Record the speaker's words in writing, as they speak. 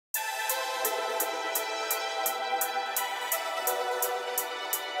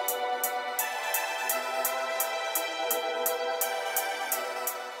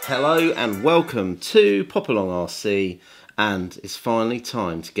Hello and welcome to Pop Along RC, and it's finally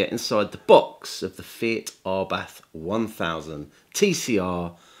time to get inside the box of the Fiat Arbath 1000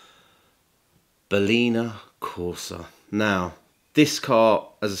 TCR Berliner Corsa. Now, this car,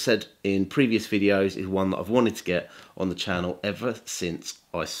 as I said in previous videos, is one that I've wanted to get on the channel ever since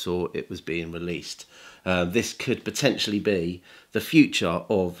I saw it was being released. This could potentially be the future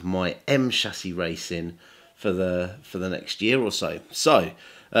of my M chassis racing for the next year or so. So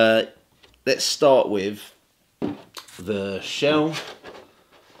let's start with the shell,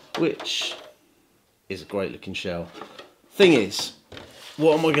 which is a great looking shell. Thing is,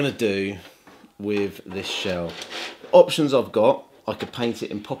 what am I going to do with this shell? Options I've got: I could paint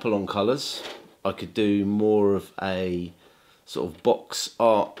it in pop along colours, I could do more of a sort of box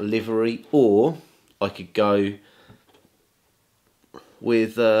art livery, or I could go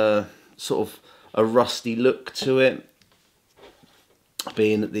with sort of a rusty look to it,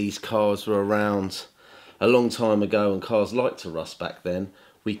 being that these cars were around a long time ago and cars liked to rust back then.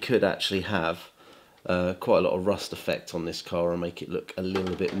 We could actually have quite a lot of rust effect on this car and make it look a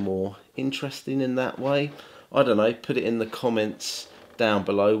little bit more interesting in that way. I don't know, put it in the comments down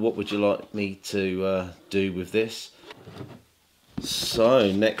below. What would you like me to do with this? So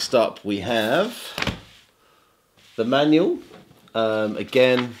next up we have the manual.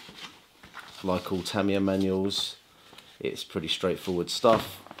 Again, like all Tamiya manuals, it's pretty straightforward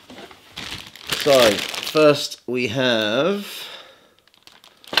stuff. So first we have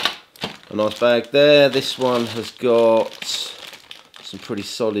a nice bag there. This one has got some pretty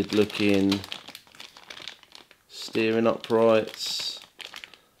solid looking steering uprights.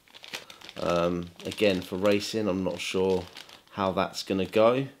 Again, for racing, I'm not sure how that's going to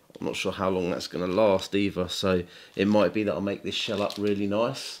go. I'm not sure how long that's going to last either, so it might be that I'll make this shell up really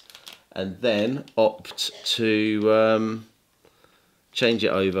nice and then opt to change it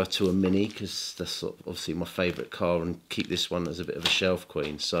over to a Mini, because that's obviously my favourite car, and keep this one as a bit of a shelf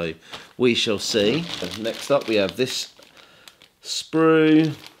queen. So we shall see. Next up we have this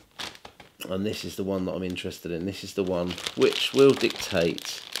sprue, and this is the one that I'm interested in. This is the one which will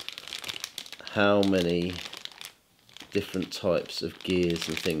dictate how many different types of gears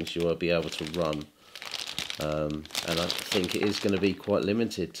and things you will be able to run, and I think it is going to be quite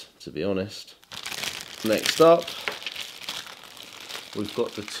limited, to be honest. Next up we've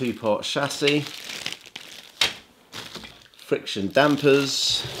got the two-part chassis, friction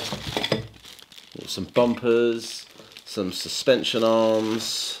dampers, some bumpers, some suspension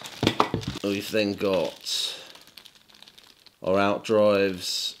arms. We've then got our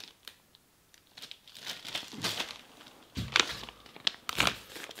outdrives,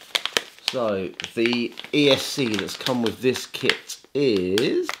 so the ESC that's come with this kit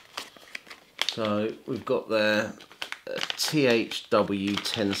is, so we've got there a THW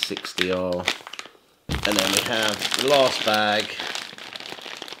 1060R, and then we have the last bag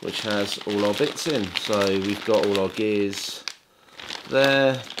which has all our bits in. So we've got all our gears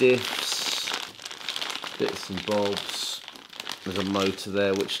there, diffs, bits and bobs. There's a motor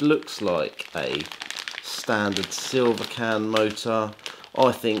there which looks like a standard silver can motor.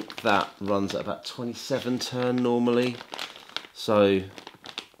 I think that runs at about 27 turn normally. So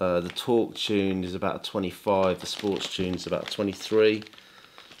the torque tune is about 25, the sports tune is about 23.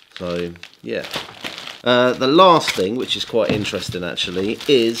 So yeah. The last thing, which is quite interesting actually,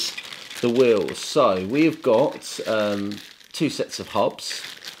 is the wheels. So we've got two sets of hubs,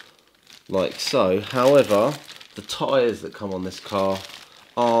 like so. However, the tyres that come on this car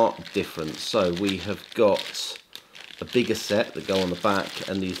are different. So we have got a bigger set that go on the back,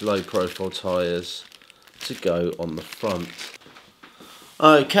 and these low profile tyres to go on the front.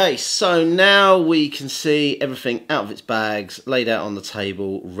 Okay, so now we can see everything out of its bags, laid out on the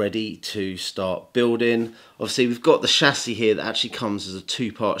table, ready to start building. Obviously we've got the chassis here that actually comes as a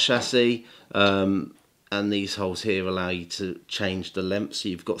two-part chassis, and these holes here allow you to change the length. So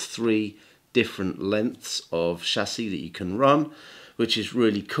you've got 3 different lengths of chassis that you can run, which is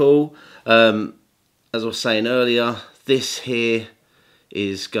really cool. As I was saying earlier, this here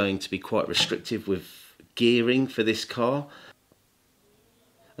is going to be quite restrictive with gearing for this car.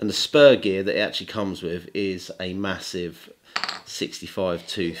 And the spur gear that it actually comes with is a massive 65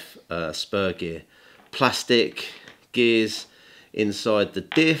 tooth spur gear. Plastic gears inside the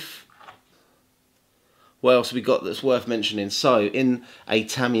diff. What else have we got that's worth mentioning? So in a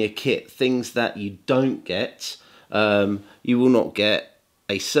Tamiya kit, things that you don't get, you will not get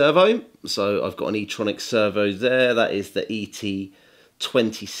a servo. So I've got an e-tronic servo there, that is the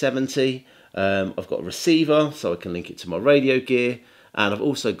ET2070. I've got a receiver so I can link it to my radio gear. And I've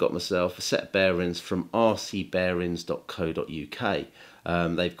also got myself a set of bearings from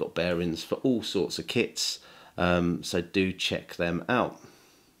rcbearings.co.uk. They've got bearings for all sorts of kits, so do check them out.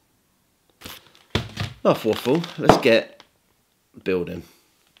 Enough waffle, let's get building.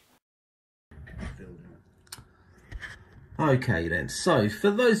 Okay then, so for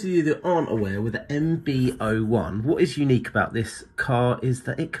those of you that aren't aware, with the MB-01, what is unique about this car is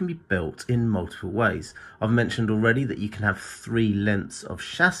that it can be built in multiple ways. I've mentioned already that you can have 3 lengths of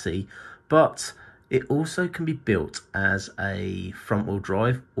chassis, but it also can be built as a front-wheel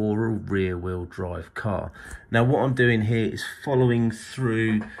drive or a rear-wheel drive car. Now what I'm doing here is following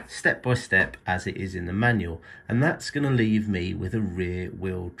through step by step as it is in the manual, and that's going to leave me with a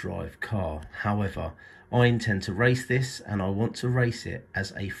rear-wheel drive car. However, I intend to race this, and I want to race it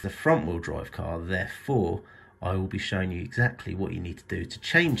as a front-wheel drive car. Therefore, I will be showing you exactly what you need to do to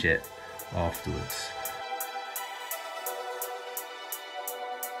change it afterwards.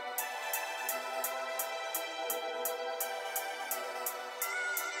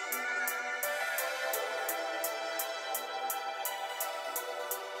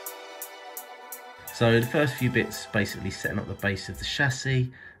 So the first few bits, basically setting up the base of the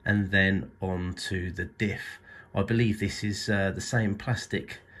chassis and then onto the diff. I believe this is the same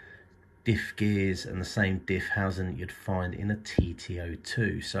plastic diff gears and the same diff housing that you'd find in a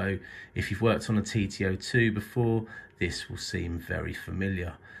TT02. So if you've worked on a TT02 before, this will seem very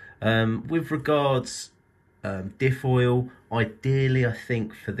familiar. With regards diff oil, ideally I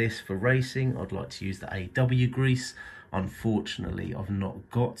think for this, for racing, I'd like to use the AW grease. Unfortunately, I've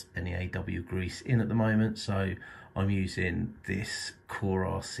not got any AW grease in at the moment, so I'm using this Core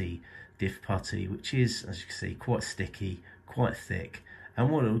RC diff putty, which is, as you can see, quite sticky, quite thick, and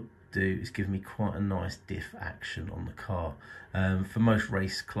what it'll do is give me quite a nice diff action on the car. For most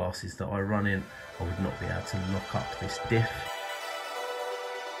race classes that I run in, I would not be able to lock up this diff.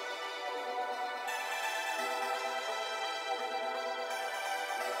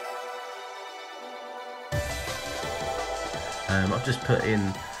 I've just put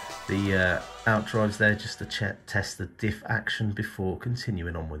in the outdrives there just to test the diff action before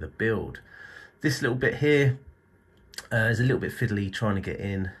continuing on with the build. This little bit here is a little bit fiddly trying to get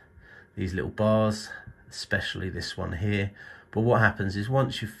in these little bars, especially this one here. But what happens is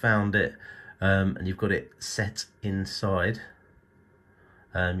once you've found it and you've got it set inside,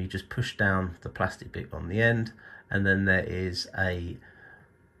 you just push down the plastic bit on the end, and then there is a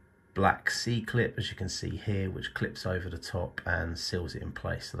black C-clip, as you can see here, which clips over the top and seals it in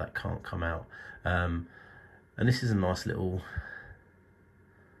place so that can't come out. And this is a nice little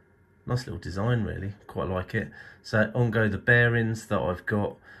design, really, quite like it. So on go the bearings that I've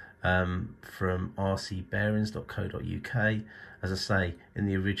got from rcbearings.co.uk. As I say, in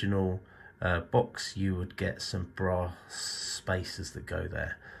the original box you would get some brass spacers that go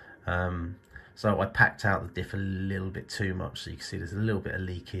there. So I packed out the diff a little bit too much, so you can see there's a little bit of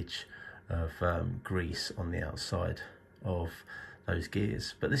leakage of grease on the outside of those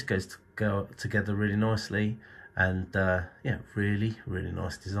gears. But this goes to go together really nicely, and yeah, really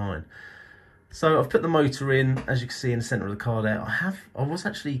nice design. So I've put the motor in, as you can see in the centre of the car there. I was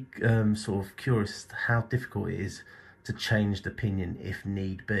actually sort of curious as to how difficult it is to change the pinion if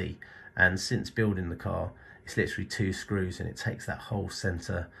need be. And since building the car, it's literally 2 screws and it takes that whole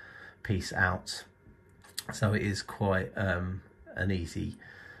centre piece out. So it is quite an easy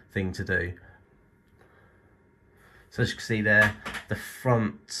thing to do. So as you can see there, the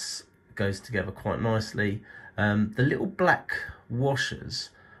front goes together quite nicely. The little black washers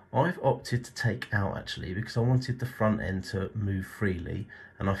I've opted to take out actually, because I wanted the front end to move freely,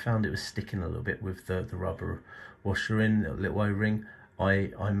 and I found it was sticking a little bit with the rubber washer in, the little O-ring. I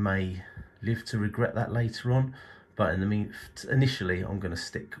may live to regret that later on, but initially I'm going to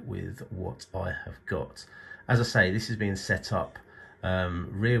stick with what I have got. As I say, this is being set up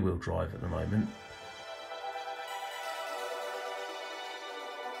rear wheel drive at the moment.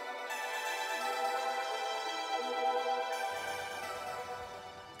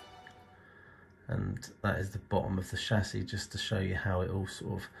 And that is the bottom of the chassis, just to show you how it all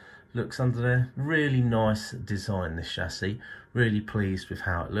sort of looks under there. Really nice design, this chassis. Really pleased with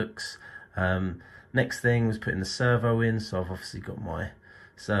how it looks. Next thing was putting the servo in, so I've obviously got my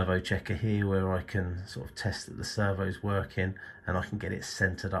servo checker here where I can sort of test that the servo's working, and I can get it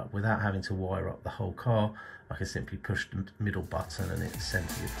centered up without having to wire up the whole car. I can simply push the middle button and it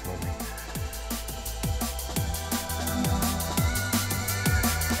centers it for me.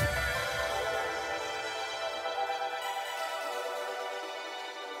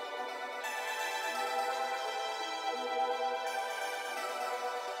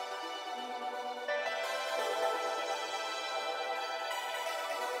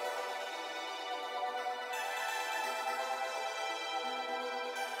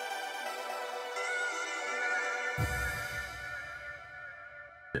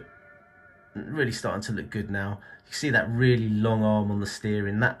 really starting to look good now. You see that really long arm on the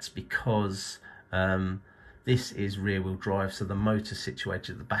steering. That's because this is rear wheel drive, so the motor's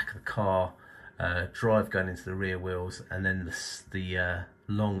situated at the back of the car, drive going into the rear wheels, and then the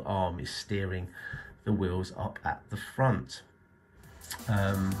long arm is steering the wheels up at the front.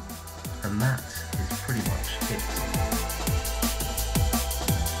 And that is pretty much it.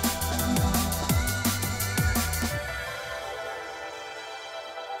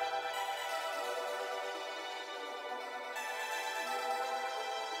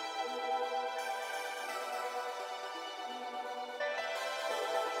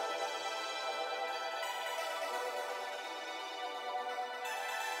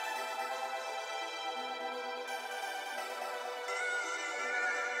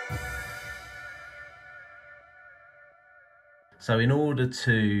 So in order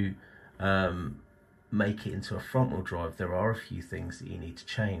to make it into a front wheel drive, there are a few things that you need to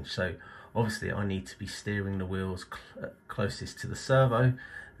change. So obviously I need to be steering the wheels closest to the servo,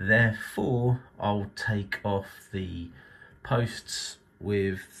 therefore I'll take off the posts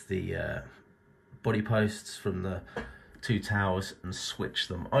with the body posts from the two towers and switch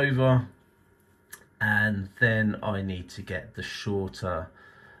them over, and then I need to get the shorter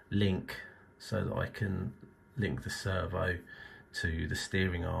link so that I can link the servo to the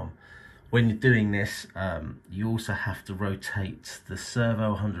steering arm. When you're doing this, you also have to rotate the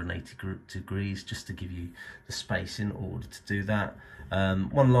servo 180 degrees just to give you the space in order to do that.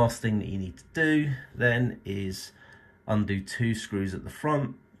 One last thing that you need to do then is undo 2 screws at the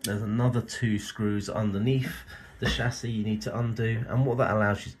front. There's another 2 screws underneath the chassis you need to undo, and what that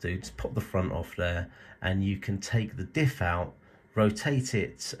allows you to do is pop the front off there, and you can take the diff out, rotate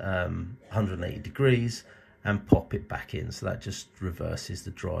it 180 degrees and pop it back in. So that just reverses the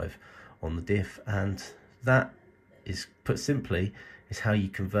drive on the diff, and that is, put simply, is how you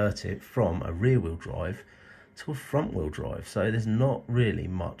convert it from a rear wheel drive to a front wheel drive. So there's not really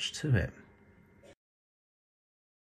much to it.